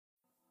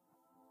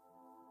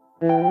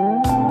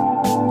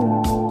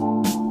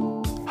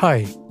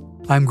Hi,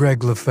 I'm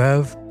Greg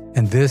Lefebvre,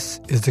 and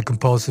this is The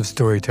Compulsive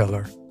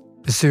Storyteller,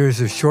 a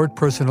series of short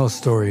personal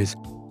stories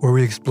where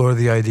we explore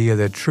the idea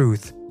that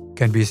truth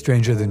can be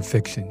stranger than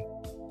fiction.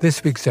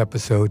 This week's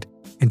episode,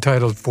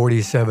 entitled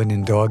 47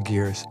 in Dog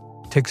Years,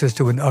 takes us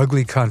to an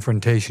ugly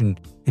confrontation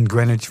in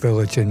Greenwich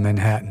Village in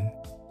Manhattan.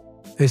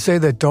 They say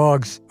that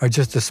dogs are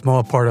just a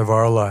small part of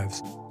our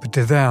lives, but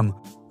to them,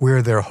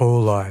 we're their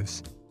whole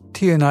lives.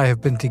 Tia and I have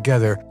been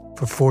together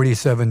for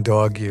 47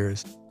 dog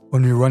years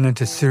when we run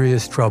into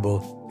serious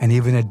trouble and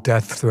even a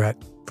death threat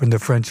from the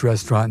French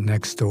restaurant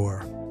next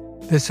door.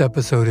 This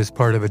episode is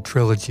part of a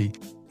trilogy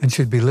and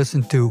should be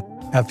listened to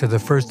after the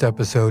first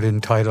episode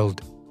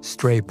entitled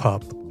Stray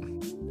Pup.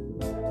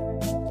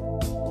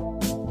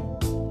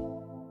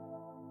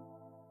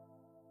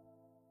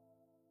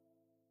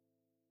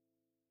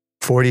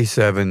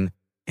 "47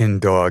 in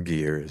Dog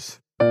Years."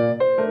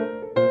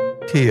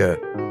 Tia,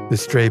 the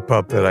stray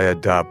pup that I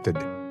adopted,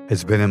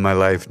 has been in my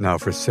life now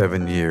for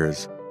 7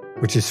 years,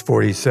 which is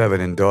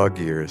 47 in dog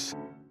years.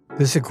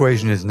 This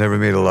equation has never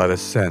made a lot of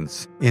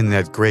sense, in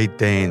that Great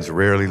Danes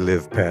rarely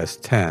live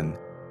past 10,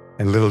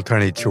 and little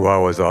tiny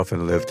Chihuahuas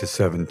often live to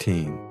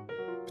 17.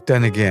 But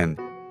then again,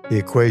 the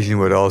equation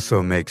would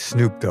also make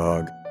Snoop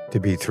Dogg to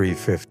be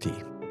 350.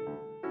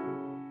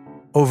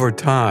 Over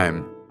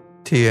time,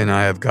 Tia and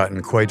I have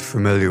gotten quite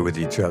familiar with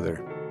each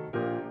other.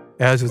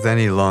 As with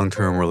any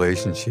long-term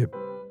relationship,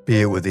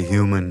 be it with a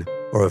human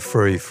or a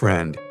furry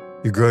friend,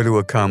 you grow to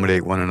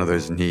accommodate one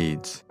another's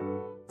needs.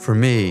 For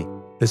me,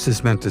 this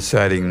has meant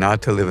deciding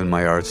not to live in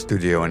my art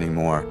studio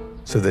anymore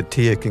so that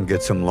Tia can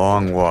get some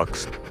long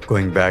walks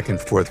going back and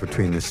forth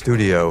between the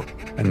studio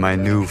and my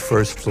new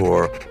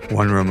first-floor,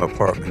 one-room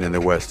apartment in the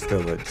West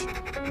Village.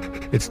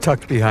 It's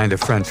tucked behind a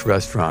French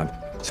restaurant,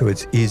 so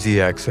it's easy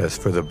access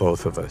for the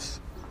both of us.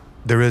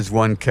 There is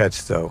one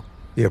catch, though.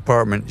 The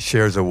apartment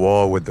shares a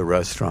wall with the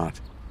restaurant.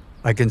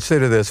 I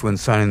consider this when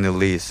signing the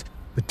lease,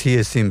 but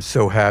Tia seems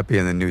so happy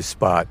in the new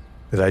spot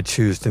that I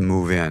choose to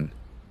move in.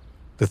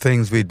 The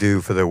things we do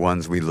for the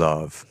ones we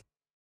love.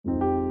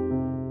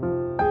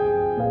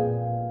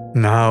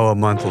 Now, a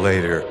month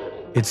later,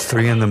 it's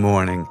 3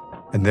 a.m,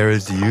 and there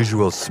is the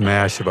usual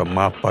smash of a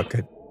mop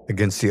bucket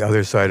against the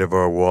other side of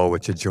our wall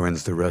which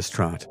adjoins the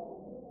restaurant.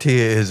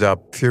 Tia is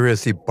up,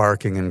 furiously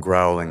barking and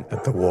growling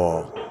at the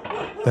wall.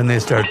 Then they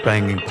start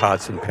banging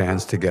pots and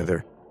pans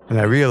together, and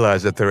I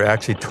realize that they're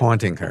actually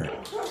taunting her.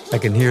 I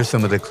can hear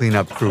some of the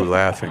cleanup crew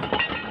laughing.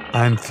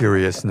 I'm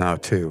furious now,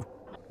 too.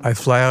 I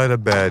fly out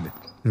of bed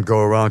and go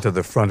around to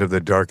the front of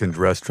the darkened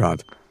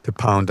restaurant to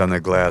pound on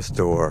the glass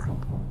door.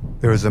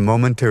 There is a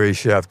momentary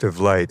shaft of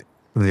light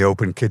from the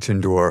open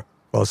kitchen door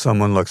while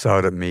someone looks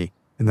out at me,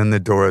 and then the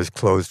door is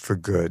closed for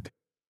good.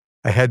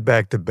 I head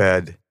back to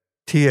bed.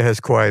 Tia has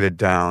quieted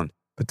down,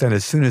 but then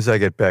as soon as I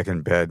get back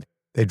in bed,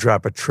 they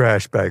drop a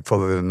trash bag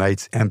full of the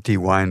night's empty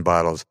wine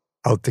bottles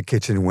out the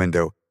kitchen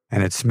window,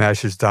 and it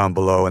smashes down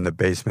below in the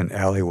basement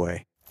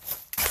alleyway.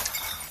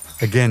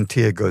 Again,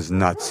 Tia goes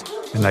nuts,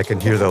 and I can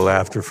hear the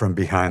laughter from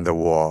behind the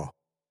wall.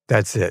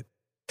 That's it.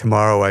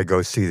 Tomorrow I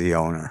go see the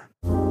owner.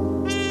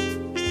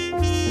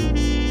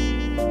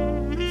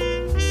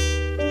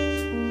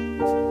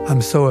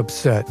 I'm so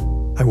upset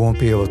I won't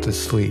be able to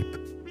sleep,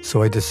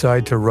 so I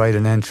decide to write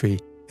an entry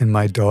in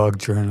my dog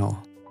journal.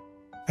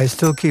 I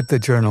still keep the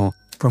journal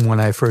from when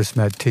I first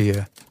met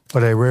Tia,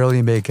 but I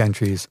rarely make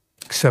entries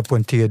except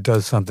when Tia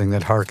does something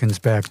that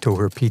harkens back to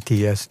her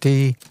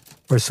PTSD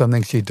or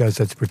something she does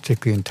that's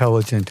particularly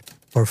intelligent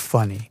or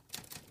funny.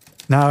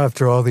 Now,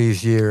 after all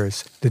these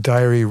years, the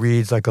diary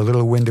reads like a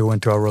little window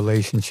into our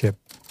relationship,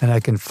 and I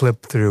can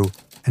flip through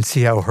and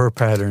see how her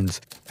patterns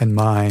and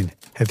mine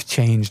have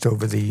changed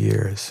over the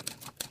years.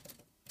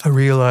 I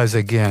realize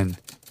again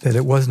that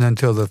it wasn't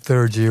until the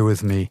 3rd year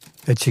with me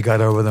that she got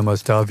over the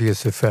most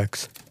obvious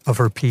effects of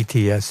her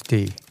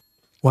PTSD.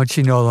 Once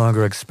she no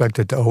longer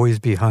expected to always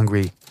be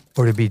hungry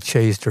or to be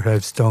chased or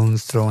have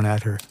stones thrown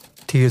at her,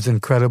 Tia's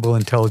incredible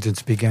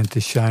intelligence began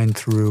to shine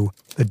through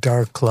the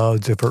dark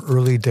clouds of her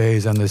early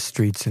days on the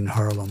streets in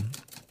Harlem.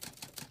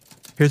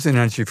 Here's an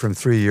entry from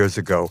 3 years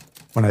ago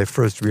when I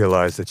first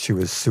realized that she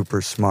was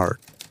super smart.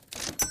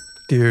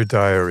 Dear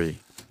Diary,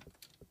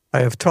 I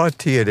have taught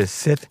Tia to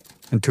sit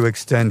and to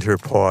extend her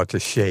paw to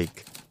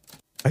shake.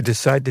 I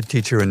decide to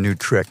teach her a new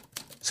trick,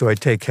 so I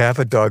take half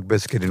a dog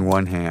biscuit in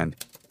one hand,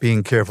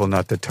 being careful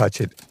not to touch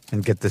it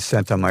and get the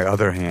scent on my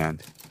other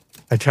hand.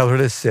 I tell her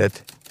to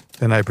sit,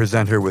 then I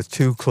present her with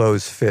 2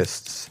 closed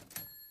fists.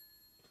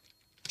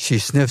 She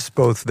sniffs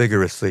both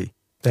vigorously,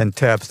 then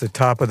taps the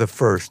top of the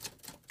first,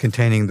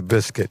 containing the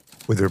biscuit,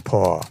 with her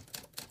paw.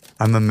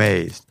 I'm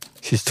amazed.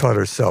 She's taught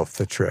herself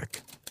the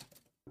trick.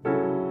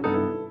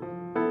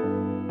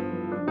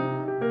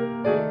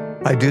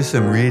 I do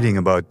some reading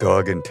about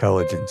dog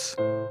intelligence.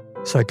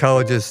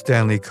 Psychologist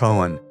Stanley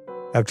Cohen,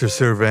 after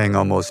surveying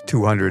almost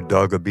 200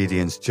 dog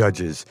obedience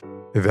judges,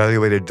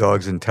 evaluated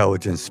dogs'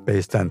 intelligence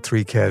based on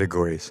 3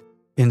 categories: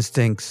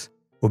 instincts,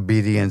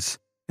 obedience,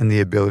 and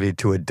the ability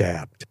to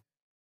adapt.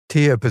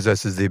 Tia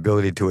possesses the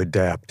ability to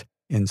adapt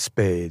in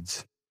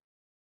spades.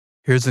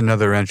 Here's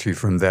another entry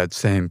from that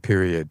same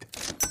period.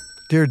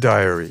 Dear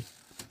Diary,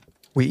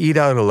 we eat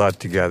out a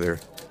lot together,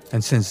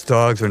 and since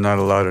dogs are not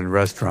allowed in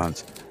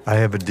restaurants, I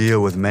have a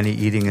deal with many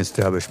eating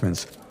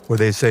establishments where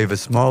they save a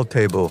small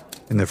table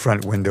in the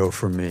front window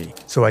for me,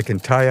 so I can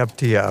tie up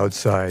Tia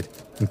outside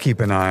and keep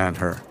an eye on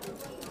her.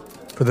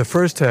 For the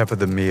first half of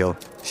the meal,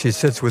 she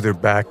sits with her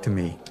back to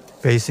me,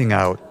 facing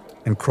out,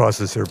 and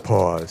crosses her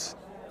paws.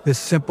 This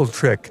simple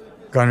trick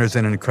garners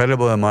an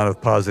incredible amount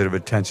of positive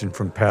attention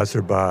from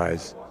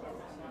passerbys.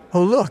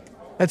 "Oh look,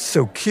 that's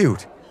so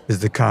cute," is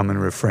the common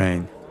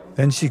refrain.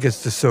 Then she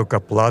gets to soak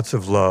up lots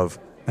of love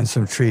and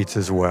some treats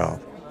as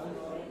well.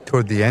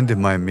 Toward the end of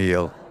my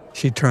meal,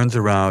 she turns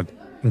around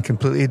and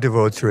completely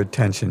devotes her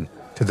attention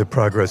to the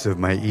progress of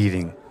my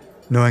eating,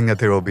 knowing that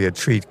there will be a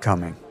treat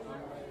coming.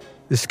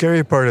 The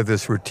scary part of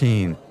this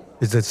routine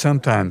is that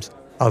sometimes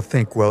I'll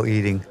think while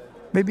eating,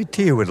 maybe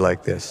Tia would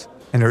like this,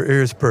 and her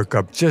ears perk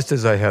up just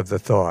as I have the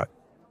thought.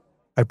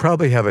 I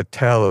probably have a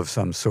tell of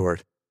some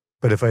sort,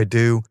 but if I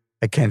do,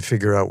 I can't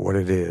figure out what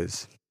it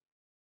is.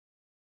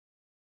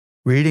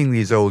 Reading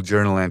these old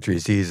journal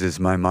entries eases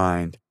my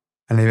mind,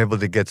 and I'm able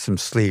to get some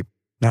sleep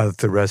now that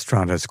the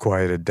restaurant has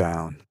quieted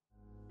down.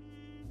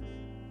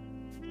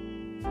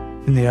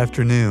 In the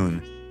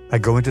afternoon, I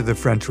go into the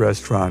French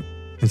restaurant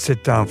and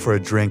sit down for a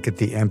drink at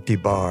the empty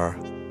bar.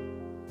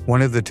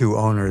 One of the two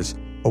owners,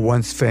 a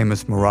once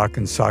famous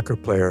Moroccan soccer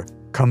player,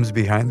 comes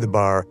behind the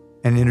bar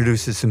and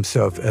introduces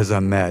himself as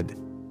Ahmed,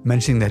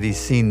 mentioning that he's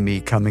seen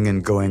me coming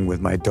and going with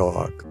my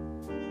dog.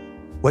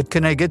 "What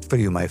can I get for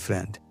you, my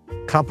friend?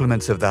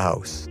 Compliments of the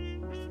house,"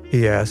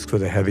 he asks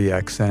with a heavy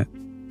accent.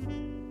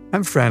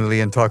 I'm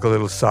friendly and talk a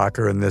little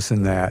soccer and this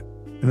and that,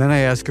 and then I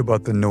ask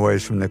about the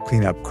noise from the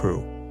cleanup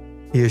crew.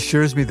 He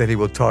assures me that he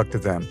will talk to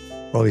them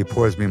while he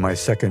pours me my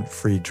second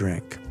free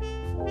drink.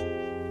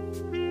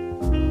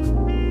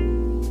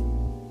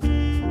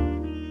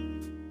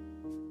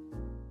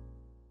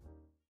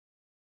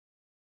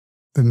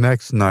 The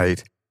next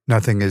night,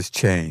 nothing has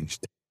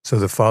changed, so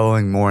the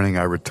following morning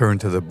I return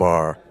to the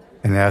bar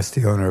and ask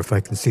the owner if I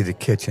can see the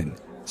kitchen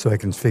so I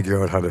can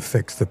figure out how to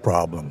fix the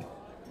problem.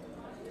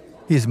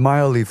 He's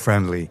mildly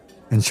friendly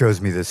and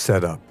shows me the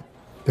setup.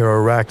 There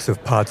are racks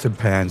of pots and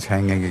pans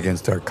hanging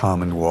against our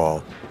common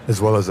wall, as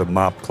well as a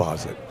mop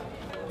closet.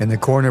 In the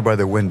corner by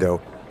the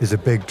window is a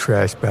big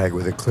trash bag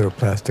with a clear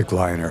plastic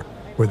liner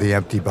where the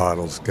empty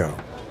bottles go.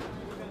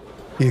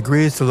 He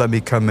agrees to let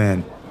me come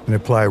in and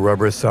apply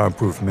rubber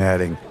soundproof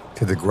matting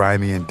to the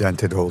grimy and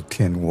dented old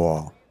tin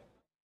wall.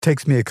 It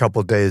takes me a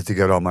couple days to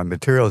get all my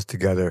materials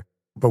together,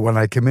 but when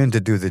I come in to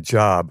do the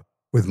job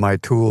with my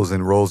tools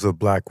and rolls of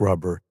black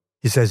rubber,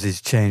 he says he's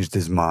changed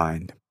his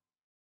mind.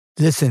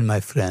 "Listen, my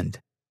friend,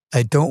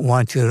 I don't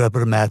want your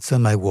rubber mats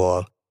on my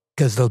wall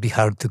because they'll be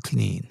hard to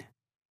clean.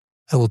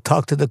 I will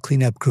talk to the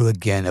cleanup crew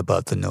again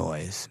about the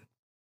noise."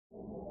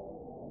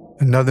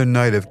 Another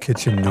night of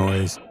kitchen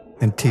noise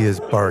and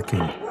Tia's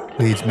barking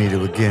leads me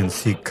to again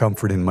seek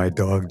comfort in my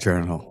dog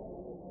journal.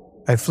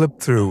 I flip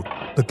through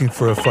looking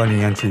for a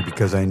funny entry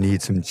because I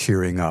need some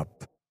cheering up.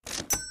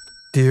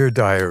 Dear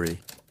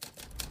Diary,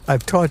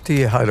 I've taught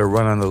Tia how to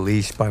run on a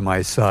leash by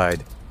my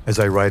side as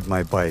I ride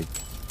my bike.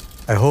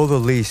 I hold the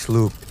leash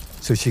looped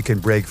so she can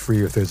break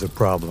free if there's a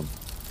problem.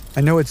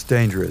 I know it's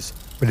dangerous,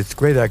 but it's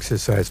great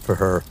exercise for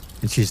her,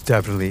 and she's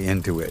definitely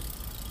into it.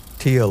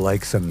 Tia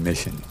likes a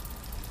mission.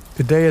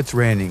 Today it's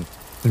raining,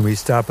 and we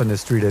stop on the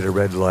street at a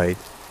red light,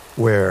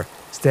 where,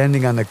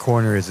 standing on the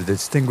corner, is a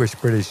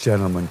distinguished British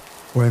gentleman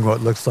wearing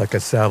what looks like a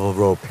Savile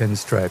Row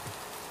pinstripe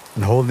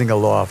and holding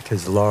aloft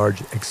his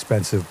large,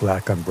 expensive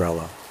black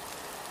umbrella.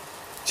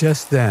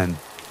 Just then,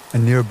 a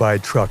nearby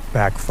truck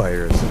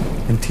backfires,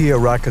 and Tia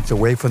rockets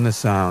away from the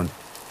sound,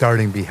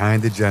 darting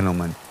behind the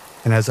gentleman,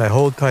 and as I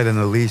hold tight on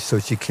the leash so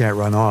she can't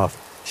run off,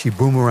 she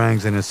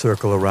boomerangs in a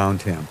circle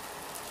around him.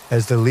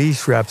 As the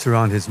leash wraps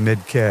around his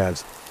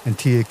mid-calves and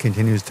Tia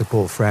continues to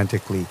pull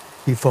frantically,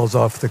 he falls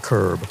off the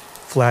curb,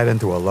 flat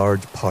into a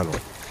large puddle.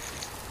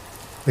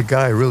 The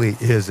guy really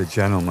is a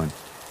gentleman,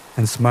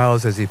 and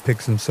smiles as he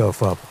picks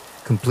himself up,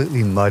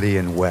 completely muddy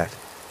and wet.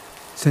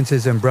 Since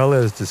his umbrella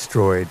is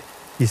destroyed,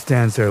 he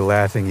stands there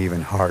laughing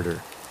even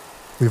harder.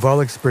 We've all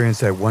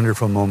experienced that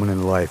wonderful moment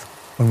in life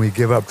when we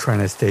give up trying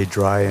to stay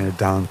dry in a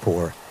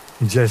downpour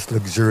and just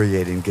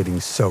luxuriate in getting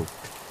soaked.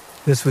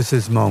 This was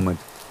his moment,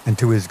 and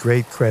to his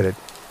great credit,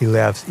 he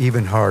laughs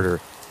even harder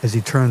as he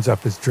turns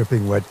up his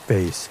dripping wet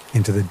face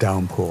into the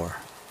downpour.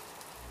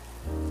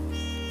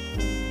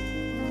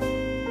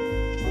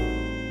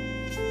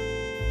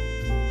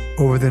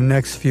 Over the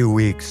next few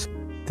weeks,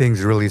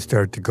 things really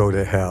start to go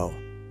to hell.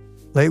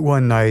 Late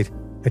one night,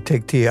 I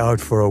take Tia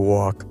out for a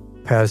walk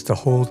past a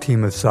whole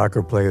team of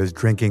soccer players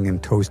drinking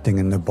and toasting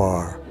in the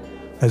bar.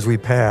 As we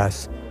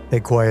pass, they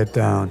quiet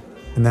down,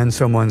 and then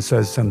someone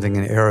says something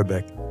in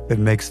Arabic that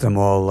makes them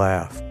all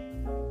laugh.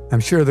 I'm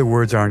sure the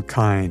words aren't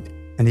kind,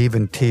 and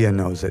even Tia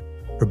knows it.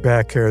 Her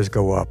back hairs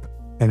go up,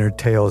 and her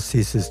tail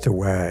ceases to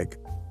wag.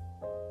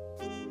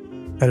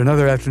 At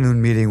another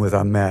afternoon meeting with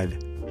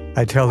Ahmed,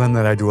 I tell him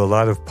that I do a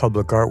lot of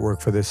public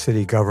artwork for the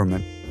city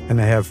government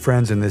and I have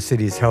friends in the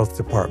city's health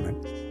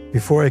department.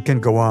 Before I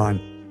can go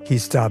on, he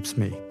stops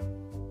me.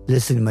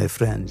 Listen, my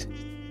friend.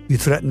 You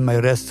threaten my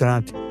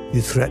restaurant,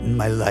 you threaten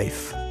my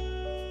life.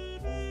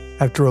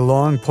 After a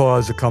long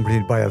pause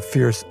accompanied by a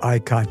fierce eye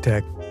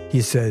contact,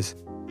 he says,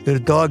 Your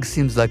dog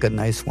seems like a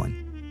nice one.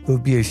 It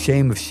would be a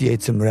shame if she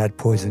ate some rat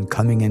poison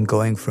coming and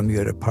going from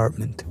your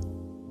apartment.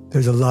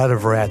 There's a lot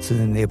of rats in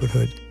the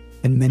neighborhood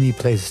and many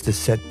places to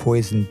set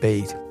poison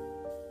bait.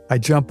 I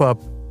jump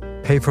up,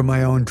 pay for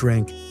my own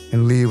drink,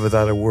 and leave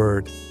without a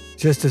word.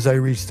 Just as I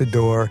reach the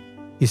door,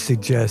 he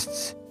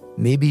suggests,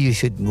 Maybe you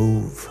should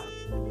move.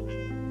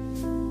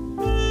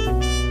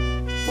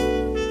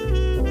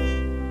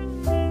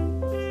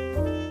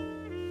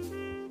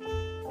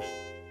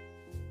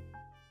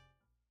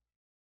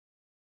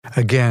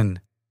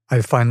 Again,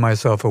 I find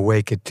myself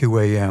awake at 2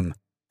 a.m.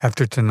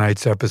 after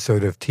tonight's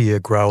episode of Tia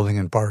growling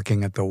and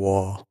barking at the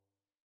wall.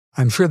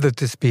 I'm sure that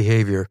this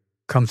behavior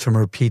comes from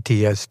her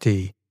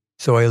PTSD,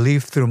 so I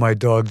leaf through my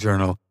dog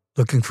journal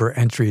looking for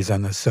entries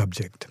on the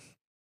subject.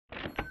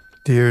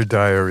 Dear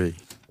Diary,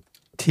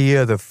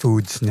 Tia the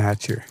Food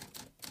Snatcher.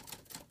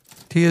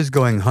 Tia's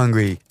going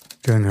hungry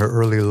during her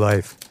early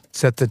life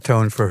set the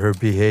tone for her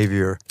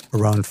behavior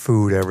around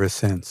food ever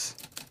since.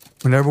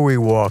 Whenever we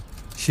walk,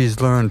 she's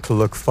learned to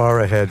look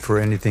far ahead for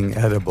anything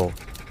edible.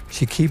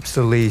 She keeps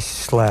the leash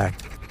slack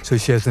so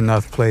she has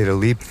enough play to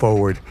leap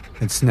forward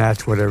and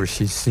snatch whatever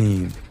she's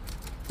seen.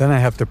 Then I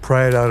have to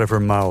pry it out of her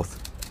mouth,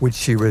 which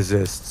she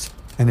resists,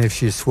 and if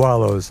she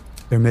swallows,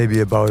 there may be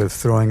a bout of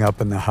throwing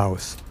up in the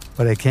house,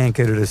 but I can't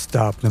get her to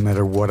stop no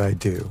matter what I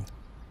do.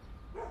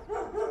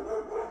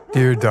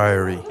 Dear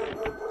Diary,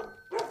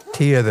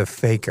 Tia the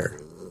Faker.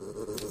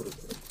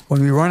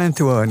 When we run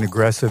into an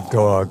aggressive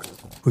dog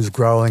who's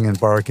growling and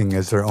barking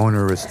as their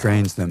owner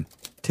restrains them,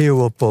 Tia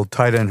will pull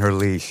tight on her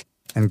leash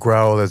and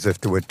growl as if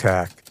to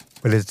attack,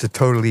 but it's a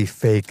totally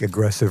fake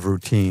aggressive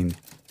routine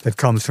that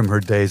comes from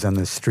her days on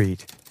the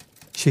street.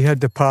 She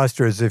had to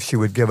posture as if she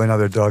would give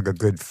another dog a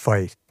good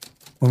fight.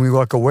 When we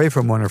walk away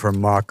from one of her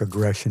mock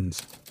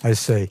aggressions, I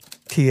say,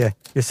 Tia,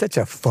 you're such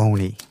a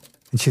phony.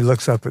 And she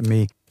looks up at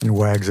me and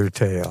wags her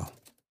tail.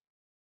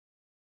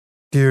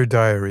 Dear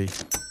Diary,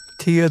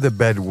 Tia the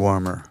Bed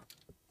Warmer.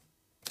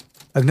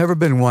 I've never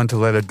been one to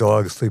let a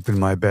dog sleep in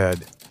my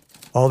bed.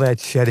 All that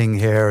shedding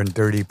hair and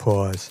dirty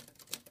paws.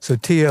 So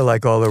Tia,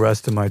 like all the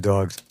rest of my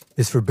dogs,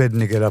 is forbidden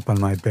to get up on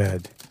my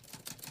bed.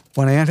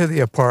 When I enter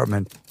the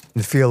apartment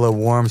and feel a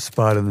warm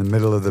spot in the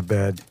middle of the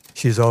bed,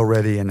 she's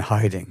already in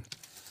hiding.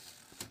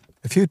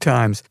 A few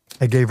times,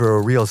 I gave her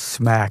a real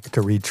smack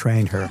to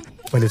retrain her,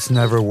 but it's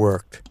never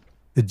worked.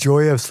 The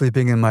joy of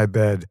sleeping in my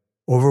bed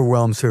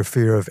overwhelms her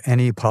fear of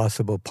any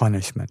possible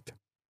punishment.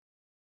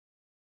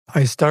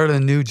 I start a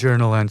new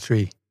journal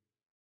entry.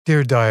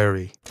 Dear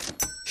Diary,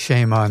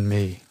 shame on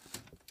me.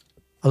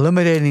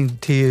 Eliminating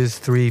Tia's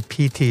 3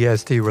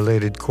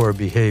 PTSD-related core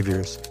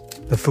behaviors,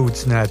 the food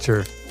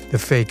snatcher, the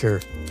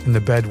faker, and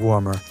the bed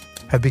warmer,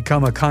 have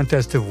become a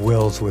contest of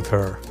wills with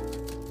her.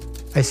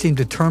 I seem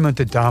determined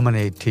to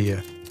dominate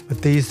Tia,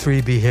 but these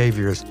 3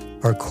 behaviors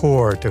are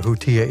core to who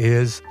Tia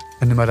is,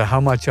 and no matter how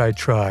much I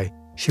try,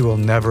 she will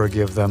never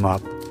give them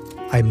up.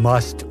 I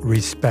must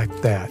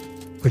respect that,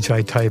 which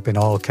I type in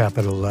all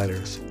capital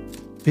letters.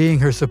 Being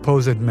her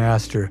supposed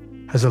master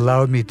has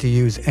allowed me to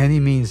use any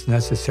means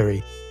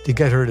necessary to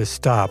get her to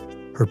stop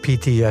her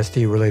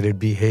PTSD-related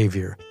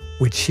behavior,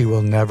 which she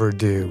will never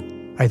do.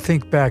 I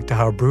think back to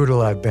how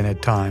brutal I've been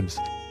at times,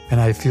 and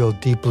I feel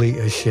deeply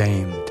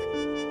ashamed.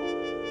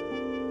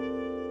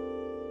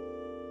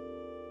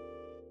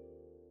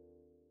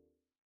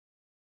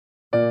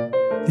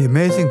 The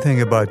amazing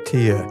thing about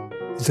Tia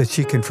is that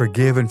she can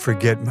forgive and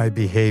forget my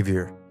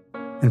behavior,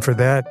 and for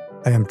that,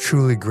 I am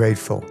truly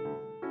grateful.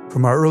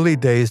 From our early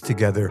days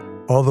together,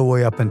 all the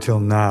way up until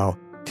now,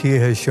 Tia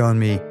has shown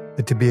me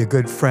that to be a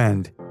good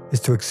friend is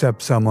to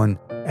accept someone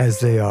as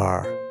they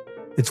are.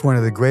 It's one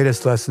of the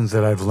greatest lessons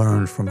that I've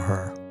learned from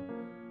her.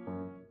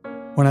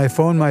 When I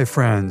phone my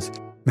friends,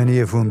 many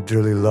of whom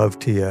dearly love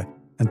Tia,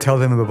 and tell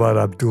them about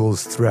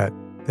Abdul's threat,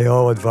 they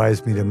all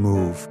advise me to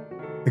move.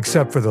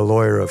 Except for the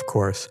lawyer, of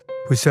course,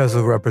 who says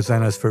he'll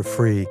represent us for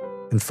free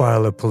and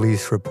file a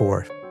police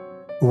report.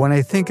 But when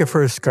I think of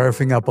her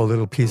scarfing up a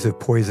little piece of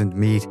poisoned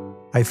meat,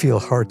 I feel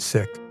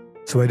heartsick,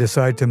 so I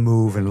decide to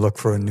move and look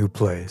for a new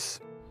place.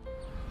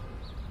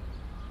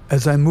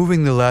 As I'm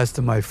moving the last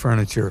of my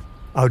furniture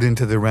out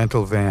into the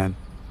rental van,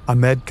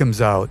 Ahmed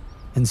comes out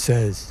and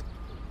says,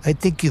 I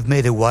think you've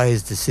made a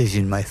wise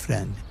decision, my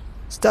friend.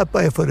 Stop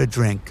by for a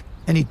drink,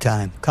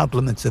 anytime,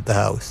 compliments at the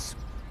house.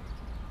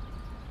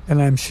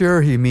 And I'm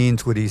sure he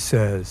means what he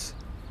says.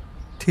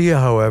 Tia,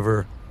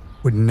 however,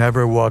 would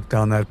never walk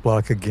down that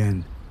block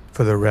again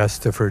for the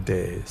rest of her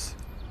days.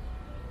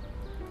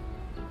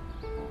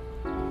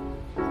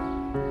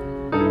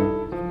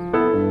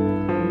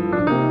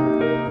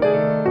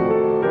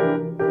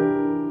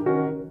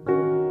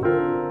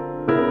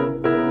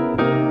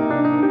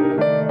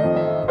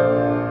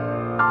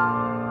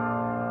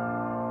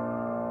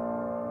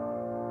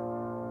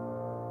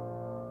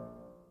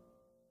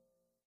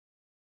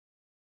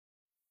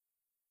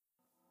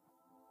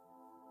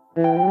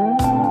 The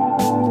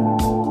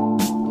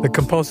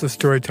Compulsive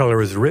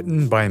Storyteller is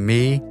written by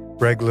me,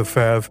 Greg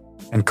Lefebvre,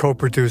 and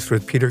co-produced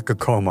with Peter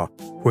Kokoma,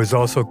 who has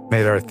also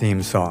made our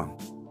theme song.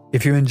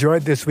 If you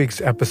enjoyed this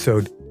week's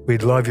episode,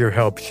 we'd love your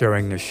help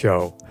sharing the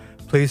show.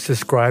 Please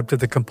subscribe to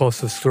The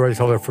Compulsive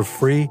Storyteller for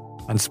free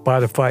on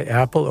Spotify,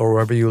 Apple, or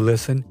wherever you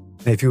listen.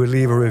 And if you would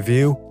leave a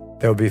review,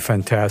 that would be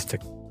fantastic.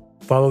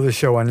 Follow the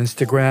show on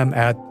Instagram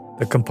at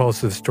The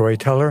Compulsive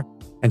Storyteller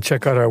and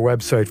check out our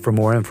website for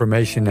more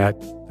information at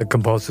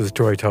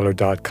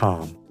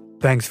thecompulsivestoryteller.com.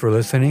 Thanks for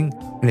listening,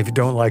 and if you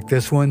don't like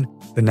this one,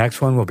 the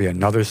next one will be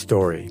another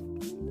story.